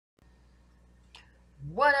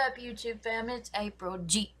What up, YouTube fam? It's April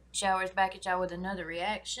G. Showers back at y'all with another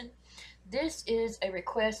reaction. This is a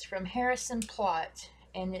request from Harrison Plot,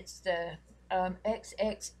 and it's the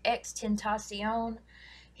Xxxtentacion.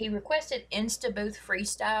 He requested Insta Booth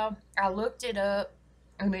Freestyle. I looked it up,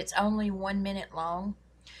 and it's only 1 minute long.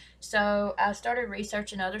 So I started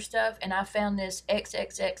researching other stuff, and I found this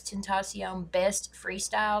Xxxtentacion Best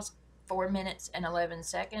Freestyles, 4 minutes and 11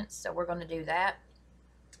 seconds. So we're going to do that.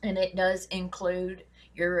 And it does include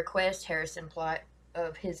your request, Harrison Plot,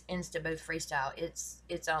 of his Insta Booth freestyle. It's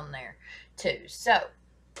on there too. So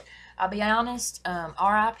I'll be honest,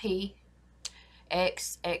 R.I.P.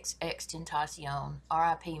 Xxxtentacion.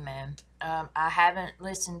 R.I.P. man. I haven't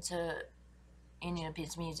listened to any of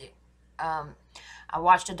his music. I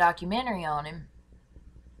watched a documentary on him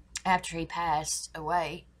after he passed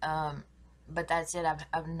away. But that's it.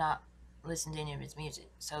 I've not listened to any of his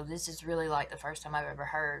music. So this is really like the first time I've ever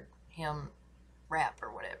heard him rap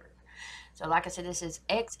or whatever. So like I said, this is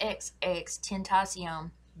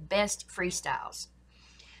Xxxtentacion Best Freestyles.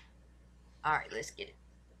 Alright, let's get it.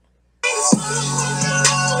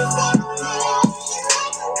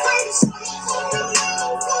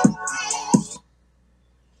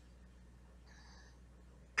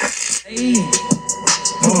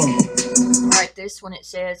 Alright, this one it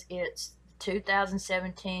says it's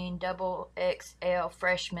 2017 Double XL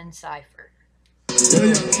Freshman Cypher.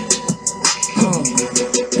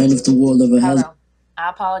 And if the world ever has... I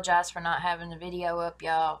apologize for not having the video up,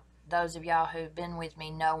 y'all. Those of y'all who've been with me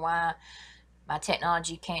know why. My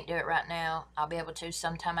technology can't do it right now. I'll be able to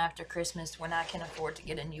sometime after Christmas when I can afford to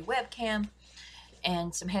get a new webcam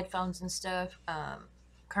and some headphones and stuff.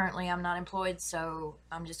 Currently, I'm not employed, so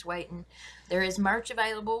I'm just waiting. There is merch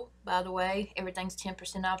available, by the way. Everything's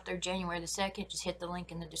 10% off through January the 2nd. Just hit the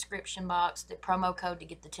link in the description box. The promo code to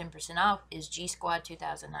get the 10% off is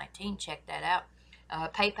GSquad2019. Check that out.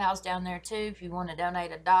 PayPal's down there, too, if you want to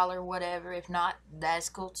donate $1, whatever. If not, that's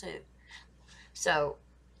cool, too. So,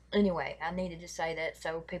 anyway, I needed to say that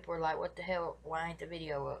so people are like, what the hell? Why ain't the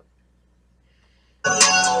video up?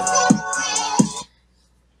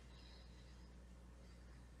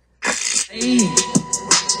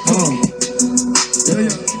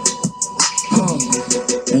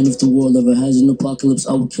 And if the world ever has an apocalypse,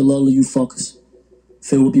 I will kill all of you fuckers.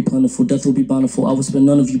 Fear will be plentiful, death will be bountiful. I will spare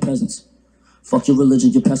none of you peasants. Fuck your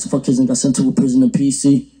religion, your pacifism got sent to a prison in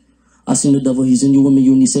PC. I seen the devil, he's in you and me,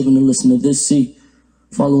 you need saving to listen to this, see.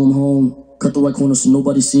 Follow him home, cut the right corner so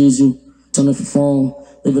nobody sees you. Turn off your phone,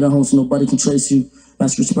 leave it at home so nobody can trace you.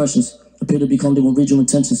 Mask your expressions, appear to be calm, they won't read your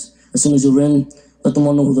intentions. As soon as you're in, let them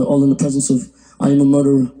all know who they're all in the presence of. I am a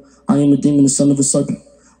murderer, I am a demon, the son of a serpent.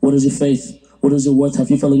 What is your faith? What is your worth?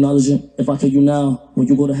 Have you felt acknowledged? If I kill you now, will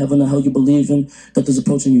you go to heaven or hell you believe in? Death is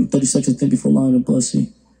approaching you, 30 seconds, think before lying and blood,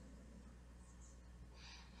 see.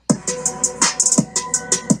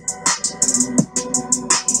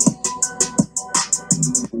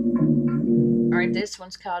 Alright, this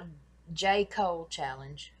one's called J. Cole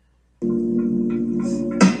Challenge.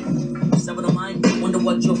 Sever the mind, wonder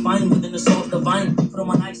what you'll find within the soul of the vine. Put on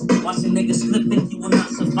my ice, watching niggas slipping, he will not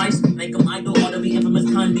suffice. Make him idle, all to be infamous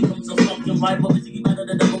kind becomes a fucking rival. Is he better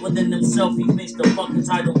than the devil within himself? He makes the fucking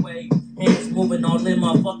tidal wave. Hands moving all in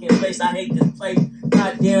my fucking face. I hate this place.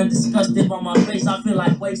 Goddamn disgusted on my face. I feel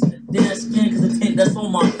like wasting damn skin cause the tint that's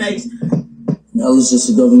on my face. Now it's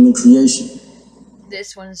just a government creation.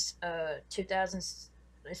 This one's 2000.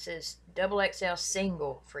 This is Double XL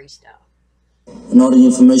Single Freestyle. And all the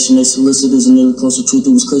information they solicit isn't nearly close to truth.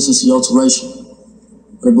 It was clear since the alteration.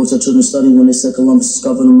 But the books that children study when they said Columbus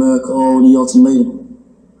discovered America, oh, the ultimatum.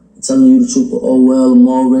 I'm telling you the truth, but oh well, I'm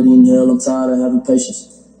already in hell. I'm tired of having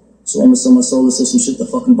patience. So I'ma sell my soul and say some shit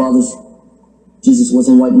that fucking bothers you. Jesus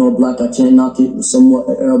wasn't white nor black, I can't knock it. Was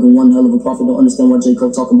somewhat an Arab and one hell of a prophet. Don't understand why J.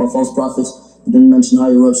 Cole talking about false prophets. He didn't mention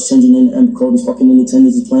higher ups, changing in the end code. He's fucking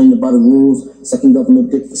entertainers, he's playing by the rules. Sucking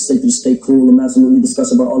government dick for sake to stay cool. I'm absolutely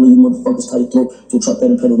disgusted about all of you motherfuckers tight throat. So trap that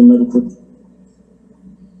and pedal the metal quick.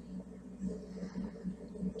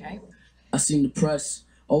 Okay. I seen the press,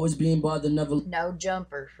 always being bothered, never No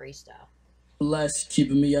Jumper Freestyle. less,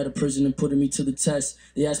 keeping me out of prison and putting me to the test.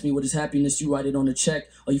 They ask me what is happiness, you write it on a check,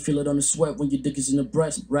 or you feel it on the sweat when your dick is in the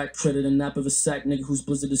breast. Rack credit and nap of a sack, nigga whose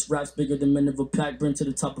blizzardous raps bigger than men of a pack, bring to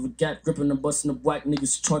the top of a gap, gripping and busting a whack,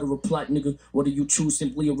 niggas try to reply, nigga, what do you choose?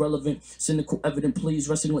 Simply irrelevant, cynical evident please,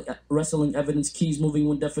 wrestling evidence keys, moving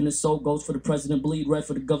when definite soul goes for the president, bleed red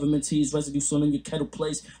for the government tease, residue soon in your kettle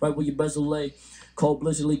place, right where your bezel lay. Cold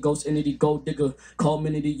blizzardly, ghost entity, gold digger. Call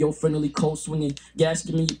minity, yo, friendly, cold swinging. Gas,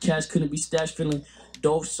 give me your cash, couldn't be stashed feeling.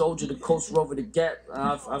 Dove Soldier, the Coast Rover, the Gap.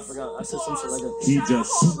 I forgot. I said some shit like that. He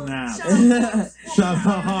just snapped. Shout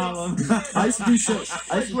out Harlem. I used to do shit.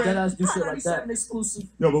 I used to deadass do shit like that. Exclusive.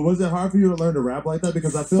 Yo, but was it hard for you to learn to rap like that?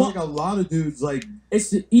 Because I feel like a lot of dudes, like, it's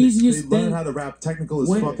the easiest they thing. learn how to rap technical as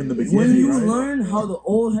fuck in the beginning. When you right? learn how the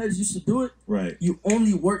old heads used to do it, right, you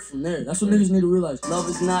only work from there. That's what niggas need to realize. Love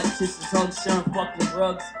is not kissing, hugs, sharing fucking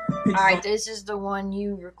drugs. Alright, this is the one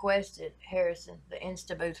you requested, Harrison, the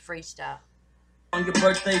Insta Booth freestyle. On your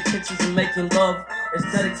birthday, pictures and making love. It's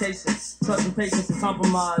dedication, trust and patience and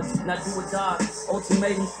compromise. Not do or die.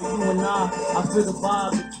 Ultimatums for you and I feel the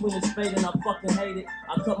vibe between the spade and I fucking hate it.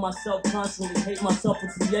 I cut myself constantly, hate myself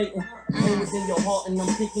for creating. Pain within your heart and I'm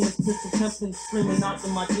thinking it's pistol tempting, screaming out to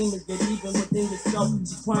my demons. Get even within yourself.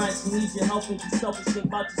 She's crying, she needs your help and you selfish shit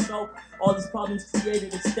about yourself. All these problems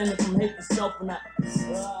created, extended from hate to self and that's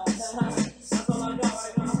all I got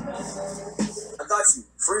right now. I got you.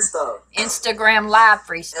 Freestyle. Instagram live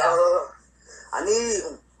freestyle. I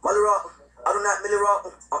need Molly Rock. I do not Millie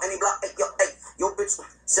Rock on any block. Hey, yo, bitch.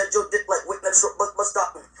 Set your dick like Wick, that short bus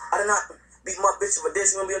stop. I do not beat my bitch for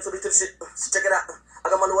days. She gonna be until this shit. So check it out.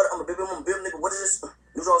 I got my new water. I'm a baby. I'm a build nigga. What is this?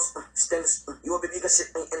 New draws. Stainless. You a baby. You got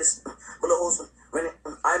shit. Ain't endless. Bullet holes. Renting.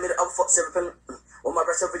 I made it. I would fuck 7 penny. On my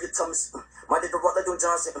rest over your tummies. My dick the rock like doing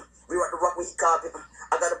Johnson. Rewrite the rock when he copy.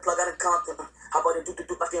 I got a plug out of Compton. How about it do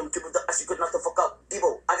like him? Keep it up. Actually good enough to fuck up.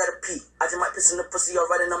 Debo, I got a pee. I just might piss in the pussy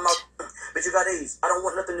alright and I'm out. Bitch, you got AIDS. I don't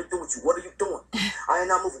want nothing to do with you. What are you doing? I ain't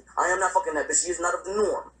not moving. I am not fucking that bitch. She is not of the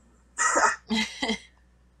norm.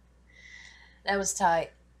 That was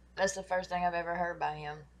tight. That's the first thing I've ever heard by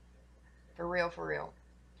him. For real, for real.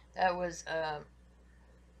 That was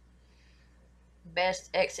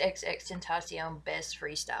best Xxxtentacion best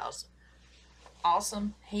freestyles.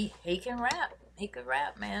 Awesome. He can rap. He could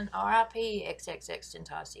rap, man. R.I.P.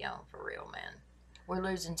 Xxxtentacion, for real, man. We're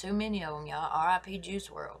losing too many of them, y'all. R.I.P. Juice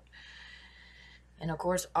WRLD. And, of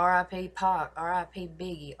course, R.I.P. Pac, R.I.P.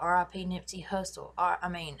 Biggie, R.I.P. Nipsey Hussle. I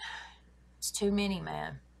mean, it's too many,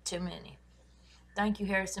 man. Too many. Thank you,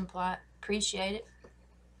 Harrison Plott. Appreciate it.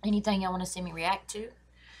 Anything y'all want to see me react to,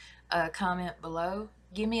 comment below.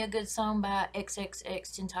 Give me a good song by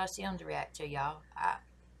Xxxtentacion to react to, y'all.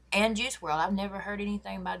 And Juice WRLD. I've never heard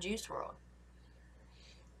anything by Juice WRLD.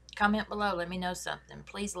 Comment below. Let me know something.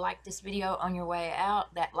 Please like this video on your way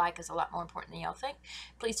out. That like is a lot more important than y'all think.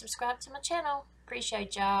 Please subscribe to my channel.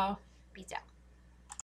 Appreciate y'all. Peace out.